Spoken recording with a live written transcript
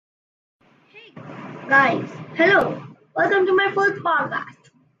Guys, hello. Welcome to my first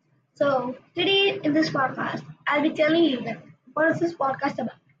podcast. So today in this podcast, I'll be telling you that what is this podcast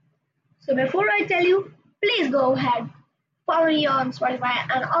about. So before I tell you, please go ahead, follow me on Spotify,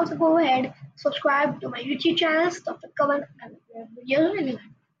 and also go ahead subscribe to my YouTube channel, Stuff with Cover, and videos really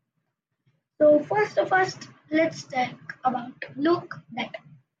like. So first, let's talk about look that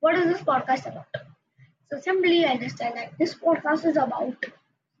what is this podcast about. So simply understand that this podcast is about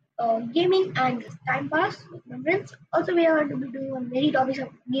gaming and time pass with my friends. Also, we are going to be doing on many topics of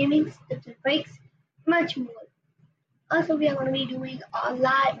gaming, tips and tricks, much more. Also, we are going to be doing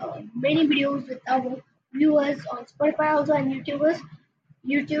live many videos with our viewers on Spotify also and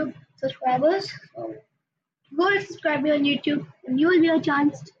YouTube subscribers. So go and subscribe me on YouTube, and you will be a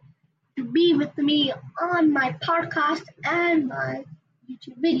chance to be with me on my podcast and my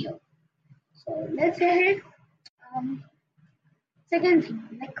YouTube video. So let's get it. Um, Second thing,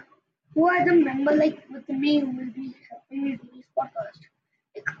 like who are the member like with me who will be helping me do this podcast?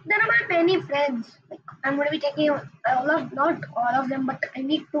 Like there are my many friends. Like I'm gonna be taking all of not all of them, but I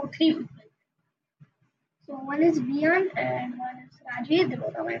need two, three people. So one is Vian and one is Rajiv. They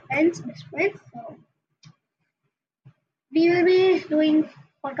both are my friends, best friends. So we will be doing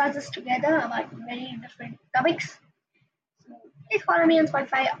podcasts together about very different topics. So please follow me on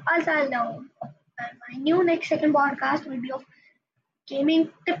Spotify. Also, I'll know. And my new next second podcast will be of gaming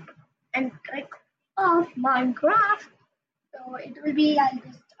tip and trick of Minecraft. So it will be, I'll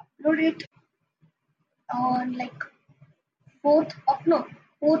just upload it on like 4th of no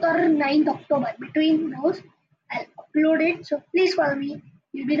 4th or 9th October. Between those, I'll upload it. So please follow me.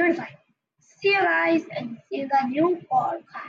 You'll be notified. See you guys and see you in the new podcast.